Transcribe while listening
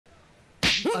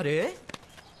अरे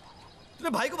तूने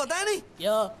भाई को बताया नहीं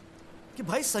क्या कि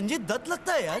भाई संजय दत्त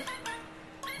लगता है यार?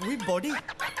 वही बॉडी,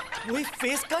 वही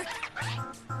फेस कट,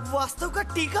 वास्तव का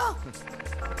टीका।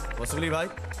 वसूली भाई,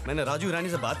 मैंने राजू ईरानी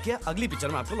से बात किया, अगली पिक्चर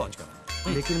में आपको लॉन्च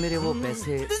करूंगा। लेकिन मेरे वो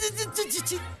पैसे।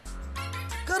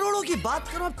 करोड़ों की बात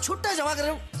करो, आप छुट्टा जमा कर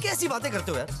रहे हो। कैसी बातें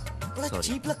करते हो यार, बड़ा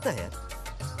चीप लगता है यार।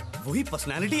 वही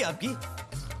पर्सनैलिटी है आपकी,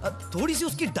 थोड़ी सी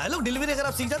उसकी डायलॉग डिलीवरी अगर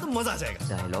आप सीख जाए तो मजा आ जाएगा।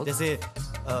 डायलॉग जैसे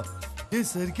ये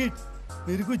सर्किट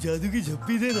मेरे को जादू की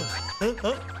झप्पी देना।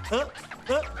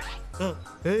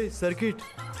 हे सर्किट,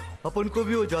 अपन को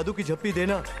भी वो जादू की झप्पी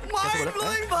देना। भाई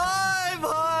भाई भाई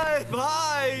भाई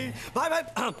भाई भाई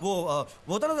वो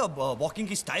होता ना वॉकिंग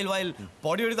की स्टाइल वाइल,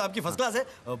 बॉडी वॉडी तो आपकी फर्स्ट क्लास है।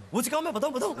 वो सिखाऊं मैं?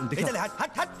 बताऊं? चले हट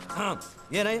हट हट। हाँ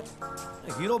ये नहीं,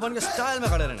 हीरो बन के स्टाइल में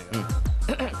खड़े रहने का।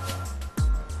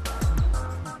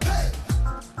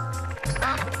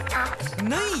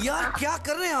 नहीं यार, क्या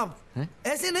कर रहे हैं आप?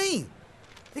 ऐसे नहीं,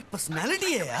 एक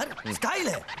पर्सनालिटी है यार, स्टाइल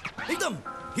है एकदम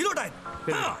हीरो टाइप।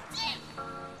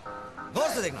 गौर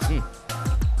से देखना।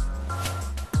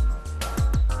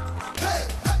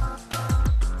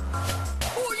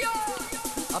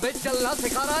 अबे चलना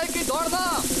सिखा रहा है कि दौड़ना?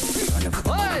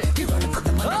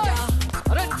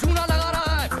 अरे चूना लगा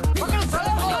रहा है, पकड़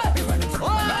साले को।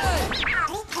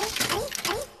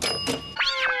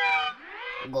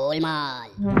 गोलमाल।